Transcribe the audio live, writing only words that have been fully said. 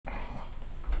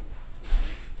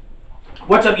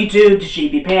What's up YouTube, this is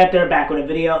GB Panther back with a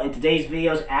video. In today's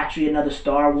video is actually another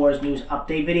Star Wars news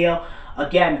update video.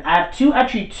 Again, I have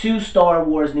two Star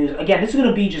Wars news. Again, this is going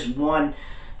to be just one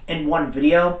in one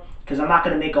video because I'm not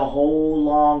going to make a whole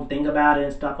long thing about it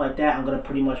and stuff like that. I'm going to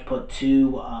pretty much put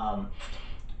two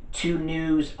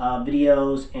news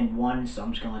videos in one, so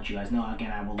I'm just going to let you guys know.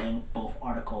 Again, I will link both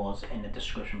articles in the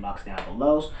description box down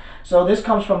below. So this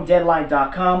comes from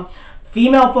Deadline.com.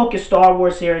 Female-focused Star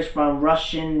Wars series from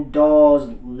Russian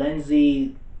dolls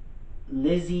Lizzie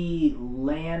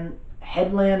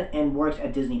Headland and works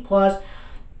at Disney Plus.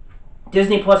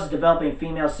 Disney Plus is developing a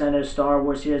female-centered Star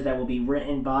Wars series that will be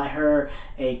written by her,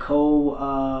 a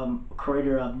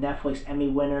co-creator of Netflix Emmy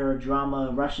winner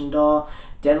drama Russian Doll.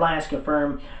 Deadline has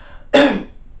confirmed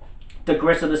the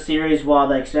grist of the series. While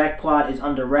the exact plot is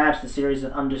under wraps, the series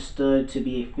is understood to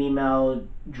be a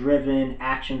female-driven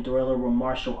action thriller with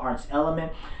martial arts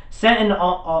element. Set in an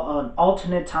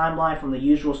alternate timeline from the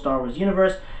usual Star Wars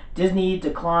universe, Disney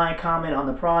declined comment on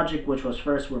the project, which was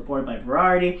first reported by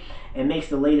Variety. It makes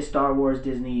the latest Star Wars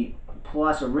Disney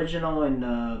Plus original and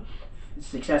the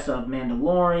success of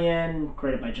Mandalorian,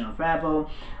 created by Jon Favreau.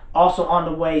 Also on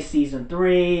the way, season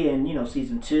 3 and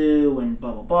season 2 and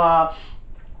blah blah blah.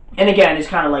 And again, it's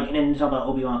kind of like, and then talk about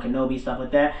Obi-Wan Kenobi, stuff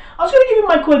like that. I was going to give you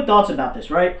my quick thoughts about this,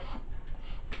 right?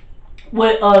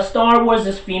 With Star Wars,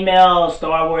 this female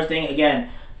Star Wars thing, again,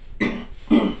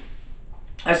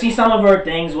 I see some of her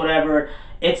things, whatever.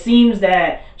 It seems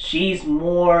that she's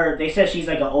more, they said she's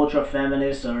like an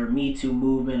ultra-feminist or Me Too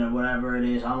movement or whatever it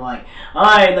is. I'm like,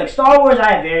 alright, like Star Wars,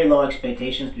 I have very low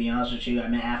expectations, to be honest with you. I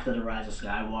mean, after The Rise of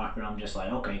Skywalker, I'm just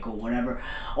like, okay, cool, whatever.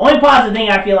 Only positive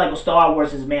thing I feel like with Star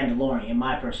Wars is Mandalorian, in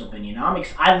my personal opinion.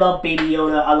 I love Baby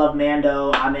Yoda, I love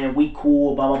Mando, I mean, we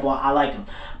cool, blah, blah, blah, I like them.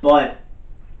 But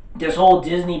this whole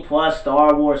Disney Plus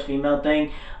Star Wars female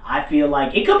thing, I feel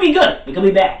like it could be good, it could be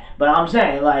bad. But I'm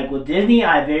saying, like, with Disney,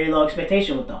 I have very low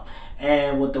expectation with them.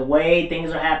 And with the way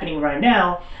things are happening right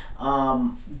now,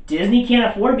 Disney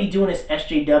can't afford to be doing this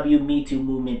SJW, Me Too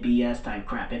movement, BS type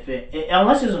crap.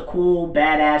 Unless it's a cool,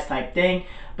 badass type thing.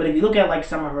 But if you look at, like,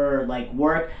 some of her, like,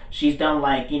 work, she's done,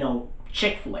 like,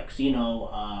 chick flicks,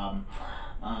 I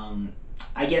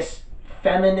guess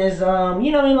feminism,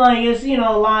 like, it's, a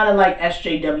lot of, like,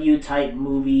 SJW type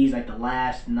movies, like The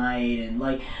Last Night, and,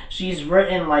 like, she's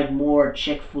written, like, more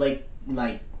chick flick,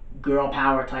 like, girl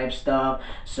power type stuff.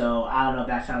 So I don't know if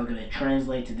that's how it's going to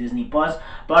translate to Disney Plus,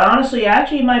 but honestly,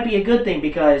 actually, it might be a good thing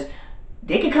because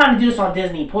they could kind of do this on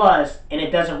Disney Plus, and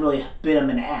it doesn't really bit them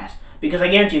in the ass. Because I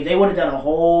guarantee you, if they would have done a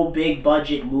whole big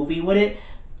budget movie with it,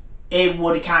 it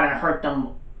would kind of hurt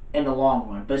them in the long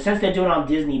run. But since they're doing it on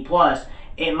Disney Plus,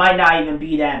 it might not even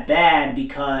be that bad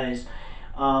because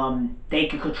they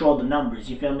can control the numbers.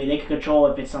 You feel me? They can control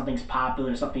if something's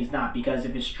popular, something's not. Because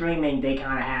if it's streaming, they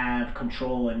kind of have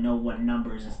control and know what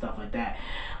numbers and stuff like that.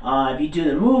 If you do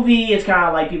the movie, it's kind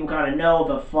of like people kind of know if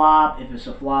it's a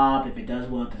flop, if it does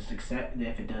well,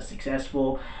 if it does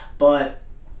successful. But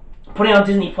putting on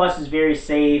Disney Plus is very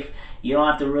safe. You don't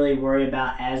have to really worry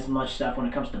about as much stuff when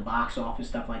it comes to box office,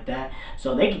 stuff like that.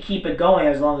 So they can keep it going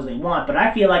as long as they want. But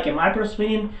I feel like, in my personal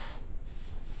opinion,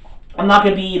 I'm not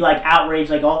going to be, like,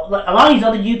 outraged. Like, a lot of these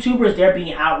other YouTubers, they're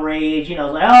being outraged. It's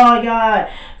like, oh, my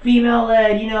God,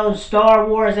 female-led, Star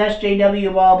Wars,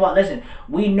 SJW, blah, blah. Listen,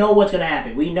 we know what's going to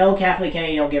happen. We know Kathleen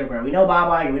Kennedy don't give a crap. We know Bob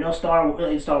Iger. We know Star Wars.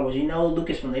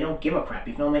 Lucasfilm. They don't give a crap.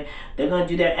 You feel me? They're going to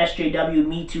do their SJW,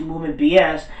 Me Too movement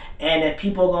BS. And if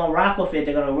people are going to rock with it,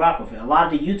 they're going to rock with it. A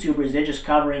lot of the YouTubers, they're just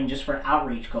covering just for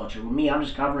outrage culture. With me, I'm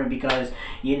just covering because,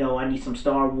 I need some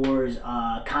Star Wars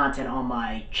content on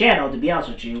my channel, to be honest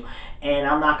with you. And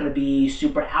I'm not going to be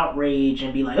super outraged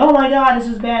and be like, oh my God, this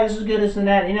is bad, this is good, this and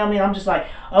that. You know what I mean? I'm just like,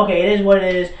 okay, it is what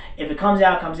it is. If it comes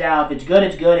out, comes out. If it's good,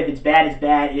 it's good. If it's bad, it's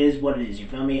bad. It is what it is. You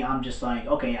feel me? I'm just like,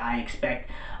 okay, I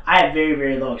have very,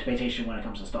 very low expectation when it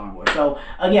comes to Star Wars. So,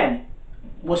 again,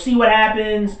 we'll see what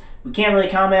happens. We can't really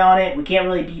comment on it. We can't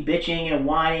really be bitching and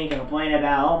whining and complaining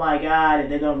about, oh my God, if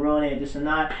they're going to ruin it, this and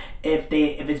that. If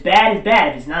it's bad, it's bad.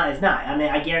 If it's not, it's not. I mean,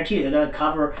 I guarantee you, they're going to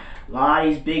cover a lot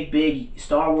of these big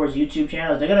Star Wars YouTube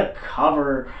channels. They're going to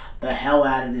cover the hell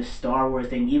out of this Star Wars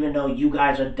thing. Even though you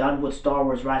guys are done with Star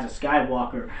Wars Rise of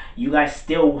Skywalker, you guys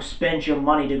still spend your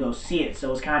money to go see it.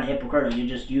 So it's kind of hypocritical.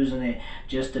 You're just using it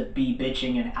just to be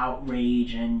bitching and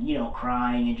outrage and,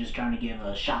 crying and just trying to give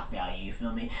a shock value. You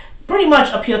feel me? Pretty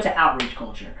much appeal to outrage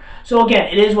culture. So again,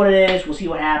 it is what it is. We'll see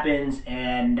what happens.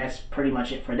 And that's pretty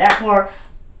much it for that part.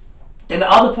 Then the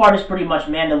other part is pretty much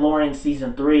Mandalorian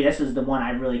Season 3. This is the one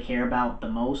I really care about the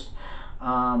most.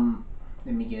 Let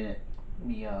me get it. Let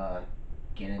me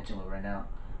get into it right now.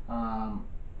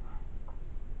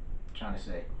 Trying to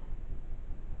say.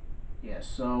 Yeah,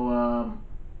 so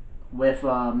with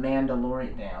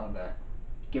Mandalorian. Damn, okay.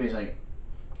 Give me a second,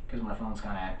 because my phone's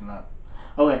kind of acting up.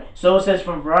 Okay, so it says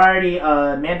from Variety,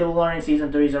 Mandalorian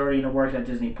season 3 is already in the works at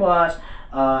Disney Plus.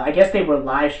 I guess they were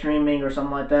live streaming or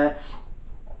something like that.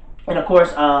 And of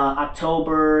course,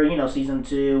 October, season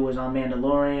 2 was on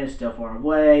Mandalorian. It's still far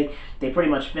away. They pretty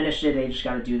much finished it. They just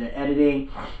got to do the editing.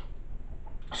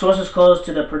 Sources close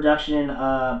to the production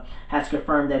has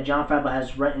confirmed that Jon Favreau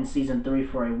has written season 3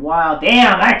 for a while.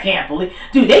 Damn, I can't believe,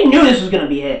 dude. They knew this was gonna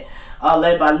be a hit.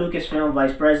 Led by Lucasfilm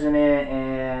Vice President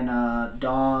and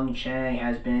Dong Chang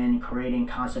has been creating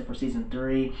concept for season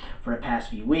 3 for the past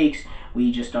few weeks.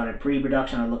 We just started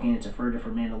pre-production and are looking into further for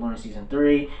Mandalorian season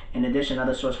 3. In addition,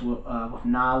 other sources with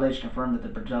knowledge confirmed that the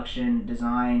production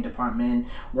design department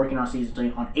working on season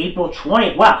 3 on April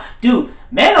 20th. Wow, dude,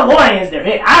 Mandalorian is their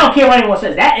hit. I don't care what anyone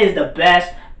says. That is the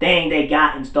best thing they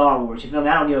got in Star Wars. You feel me?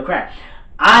 I don't give a crap.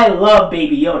 I love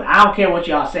Baby Yoda. I don't care what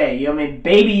y'all say. You know what I mean?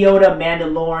 Baby Yoda,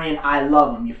 Mandalorian, I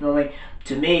love him. You feel me?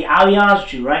 To me, I'll be honest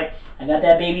with you, right? I got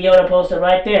that Baby Yoda poster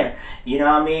right there. You know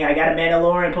what I mean? I got a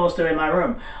Mandalorian poster in my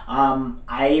room.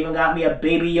 I even got me a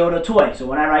Baby Yoda toy. So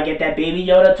whenever I get that Baby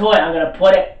Yoda toy, I'm going to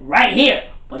put it right here.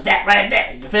 Put that right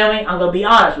there. You feel me? I'm going to be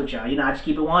honest with y'all. I just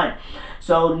keep it 100.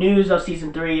 So news of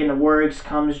season 3 in the works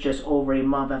comes just over a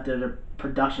month after the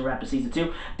production wrap of season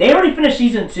 2. They already finished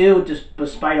season 2, just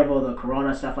despite of all the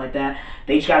corona stuff like that.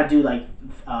 They just got to do like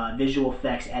visual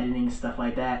effects, editing, stuff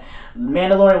like that.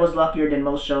 Mandalorian was luckier than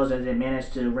most shows as it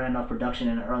managed to round off production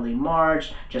in early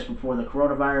March, just before the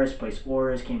coronavirus placed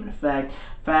orders came in effect.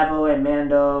 Favreau and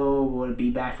Mando would be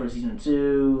back for season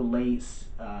 2. Late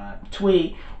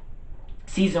tweet.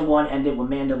 Season 1 ended with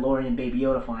Mandalorian and Baby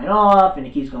Yoda flying off, and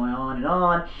it keeps going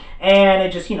on. And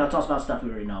it just, talks about stuff we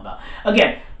already know about.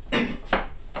 Again,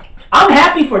 I'm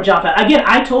happy for Jon Favreau. Again,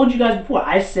 I told you guys before.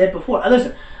 I said before.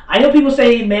 Listen, I know people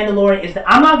say Mandalorian is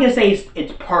I'm not going to say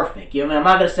it's perfect. You know what I mean?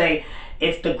 I'm not going to say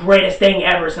it's the greatest thing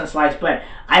ever since sliced bread.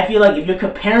 I feel like if you're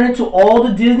comparing it to all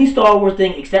the Disney Star Wars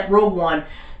thing except Rogue One,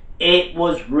 it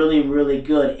was really, really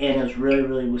good, and it was really,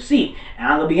 really received. And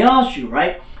I'm going to be honest with you,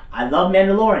 right? I love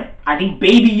Mandalorian. I think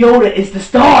Baby Yoda is the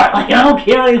star. Like, I don't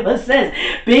care what anyone says.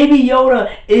 Baby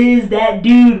Yoda is that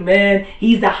dude, man.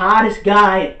 He's the hottest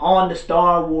guy on the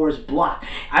Star Wars block.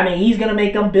 I mean, he's going to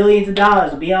make them billions of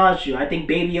dollars, to be honest with you. I think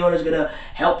Baby Yoda is going to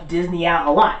help Disney out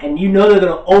a lot. And they're going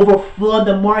to overflood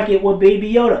the market with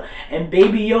Baby Yoda. And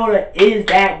Baby Yoda is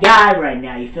that guy right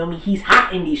now. You feel me? He's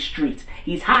hot in these streets.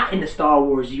 He's hot in the Star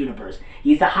Wars universe.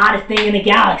 He's the hottest thing in the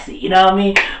galaxy. You know what I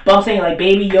mean? But I'm saying, like,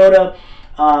 Baby Yoda...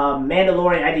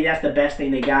 Mandalorian, I think that's the best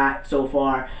thing they got so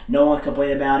far. No one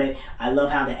complained about it. I love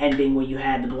how the ending when you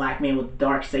had the black man with the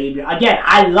dark savior. Again,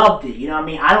 I loved it. You know what I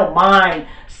mean? I don't mind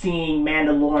seeing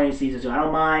Mandalorian season 2. I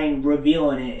don't mind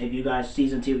revealing it if you guys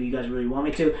season 2 if you guys really want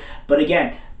me to. But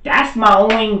again, that's my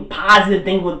only positive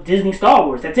thing with Disney Star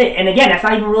Wars. That's it. And again, that's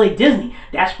not even really Disney.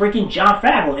 That's freaking Jon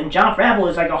Favreau. And Jon Favreau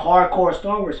is like a hardcore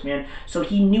Star Wars fan. So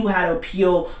he knew how to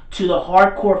appeal to the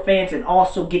hardcore fans and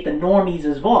also get the normies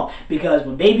involved. Because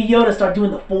when Baby Yoda started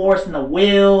doing the Force and the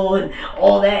will and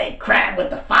all that crap with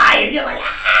the fire, you're like,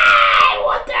 hey,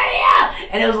 what the hell?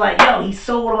 And it was like, yo, he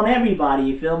sold on everybody.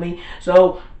 You feel me?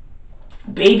 So,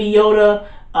 Baby Yoda...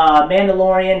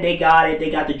 Mandalorian, they got it. They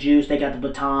got the juice. They got the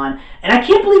baton. And I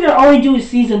can't believe they're already doing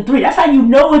season 3. That's how you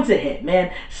know it's a hit,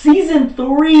 man. Season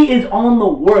 3 is on the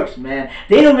works, man.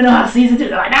 They don't even know how season 2.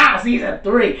 They're like, nah, season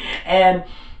 3. And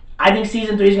I think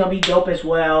season 3 is going to be dope as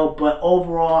well. But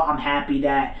overall, I'm happy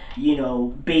that,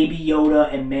 Baby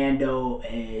Yoda and Mando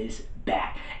is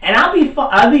back. And I'd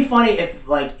be funny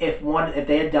if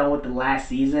they had done with the last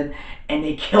season and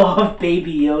they kill off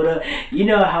Baby Yoda. You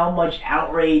know how much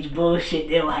outrage bullshit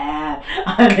they'll have.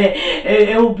 I mean,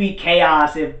 it will be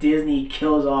chaos if Disney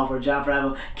kills off or Jon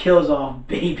Favreau kills off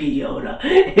Baby Yoda.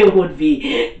 It would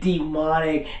be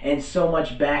demonic and so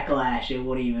much backlash. It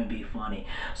wouldn't even be funny.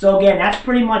 So again, that's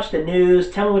pretty much the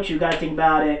news. Tell me what you guys think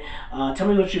about it. Tell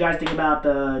me what you guys think about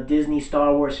the Disney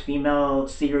Star Wars female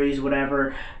series,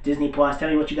 whatever, Disney Plus. Tell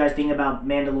me what you guys think about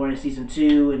Mandalorian Season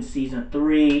 2 and Season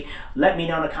 3. Let me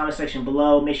know in the comment section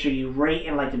below. Make sure you rate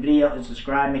and like the video and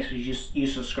subscribe. Make sure you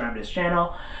subscribe to this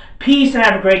channel. Peace and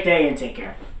have a great day and take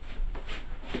care.